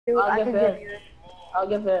I'll give it. I'll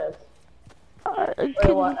give it.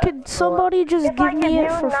 Can somebody just give me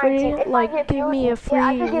it for free? Like, give me a free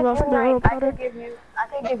rough mineral powder? I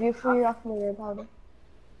can give you free rough mineral powder.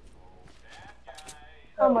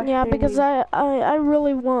 How much Yeah, do you because need?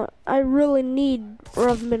 I really need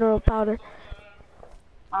rough mineral powder.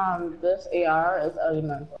 This AR is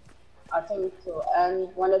elemental. I think so. And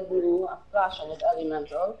when it blue flashing is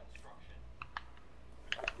elemental.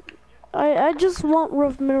 I just want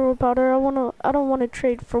rough mineral powder. I don't wanna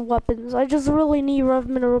trade for weapons. I just really need rough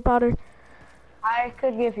mineral powder. I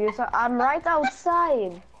could give you some. I'm right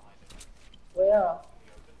outside. Where?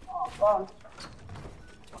 Oh, come.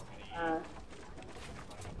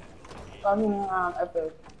 Come here,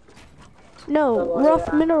 Epic. No,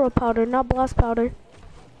 rough mineral powder, not blast powder.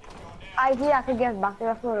 I think I could get back the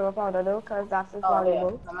rough mineral powder though, cause that's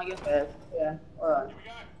valuable. Yeah, I'm gonna get this. Yeah, hold on.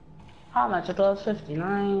 How much? It was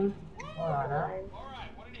 59. Hold on, huh?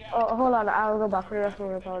 Oh, hold on. I'll go back for the rough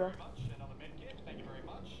mineral powder.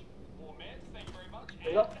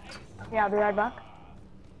 Look. Yeah, I'll be right back.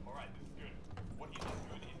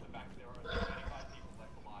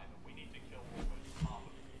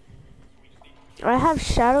 I have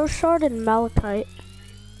shadow shard and malachite.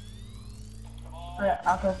 Yeah,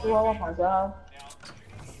 I can see what weapons I have.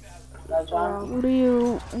 That's one. What do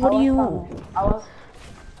you? I was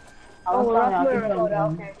rough mineral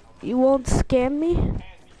powder. Okay. You won't scam me?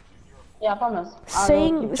 Yeah, I promise.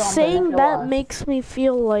 Saying that makes me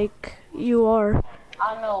feel like you are.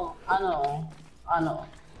 I know.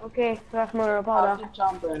 Okay, rough mineral powder. I'll keep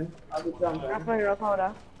jumping. Rough mineral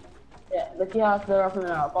powder. Yeah, look here, the rough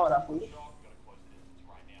mineral powder, please.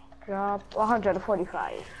 Drop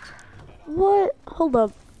 145. What? Hold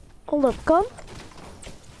up, come.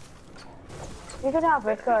 You can have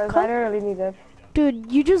it, cause I don't really need it.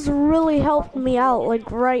 Dude, you just really helped me out,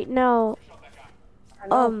 like right now.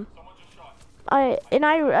 I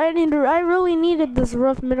really needed this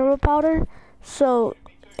rough mineral powder, so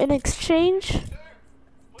in exchange.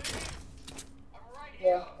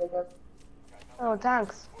 Yeah, oh,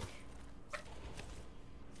 thanks.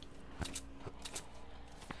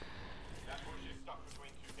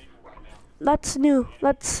 That's new.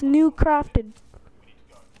 That's new crafted.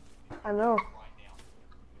 I know.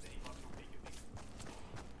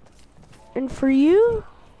 And for you,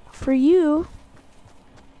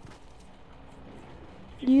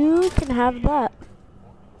 you can have that.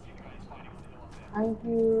 Thank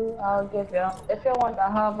you. I'll give you. If you want, I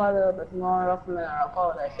have a little bit more rough mineral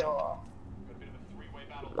powder if you want.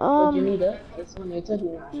 Would you need it? It's only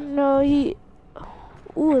 39. No,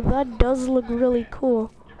 ooh, that does look really cool.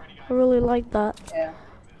 I really like that. Yeah.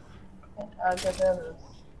 I'll give you this.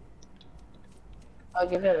 I'll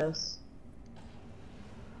give you this.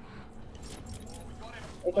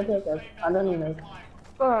 You can take it. I don't need it.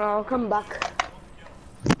 Oh, I'll come back.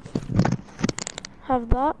 Have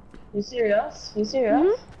that. You serious? You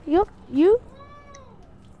serious? Yep. You.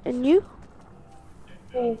 And you.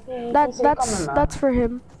 That's for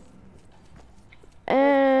him.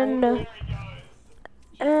 And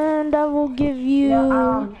I will give you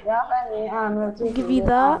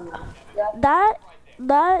that.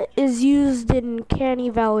 That is used in Canny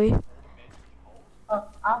Valley. I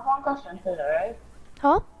have one question for you, right?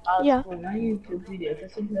 Huh? Yeah. YouTube video to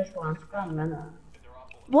see this one scam, man.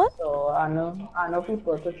 What? So I know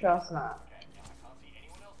people to trust now.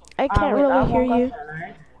 I can't really hear you. Question,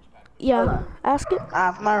 right? Yeah. Ask it. I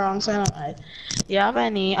have my wrong sign, right? You have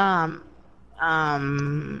any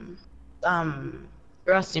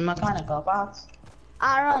rusty mechanical parts?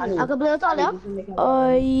 Aaron, I can play with all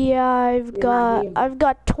yeah, I've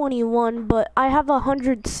got 21, but I have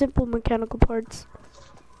 100 simple mechanical parts.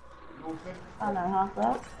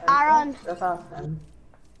 Aaron.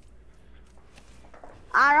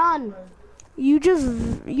 Aaron. You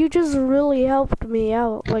just really helped me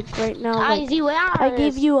out, like right now. Like, I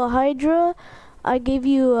gave you a Hydra, I gave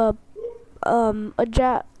you a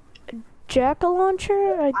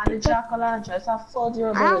jack-o'-launcher. Jack-o'-lantern, it's a full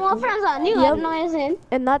durability. I want friends on you, yep. noising.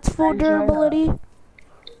 And that's full durability.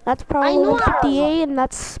 That's power level 58, and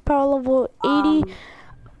that's power level 80. Do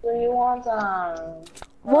you want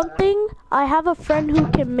one thing, I have a friend who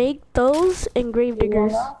can make those and grave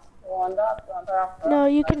diggers. No,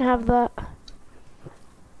 you can have that.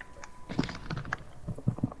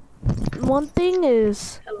 One thing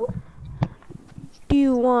is, do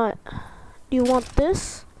you want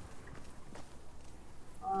this?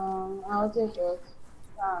 I'll take it.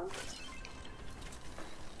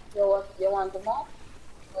 You want the map?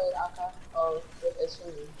 Wait, okay. Oh, it's for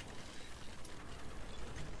me.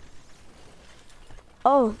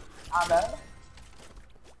 Oh.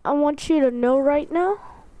 I want you to know right now.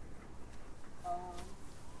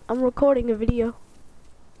 I'm recording a video.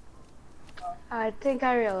 I think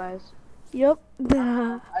I realized. Yep.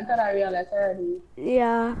 I thought I realized already.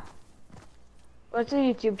 Yeah. What's your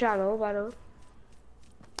YouTube channel, by the way?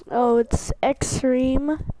 Oh, it's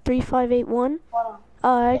Xream3581. Hold on.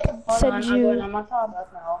 I can send I'm going you. on my tablet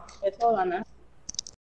now. Hold on.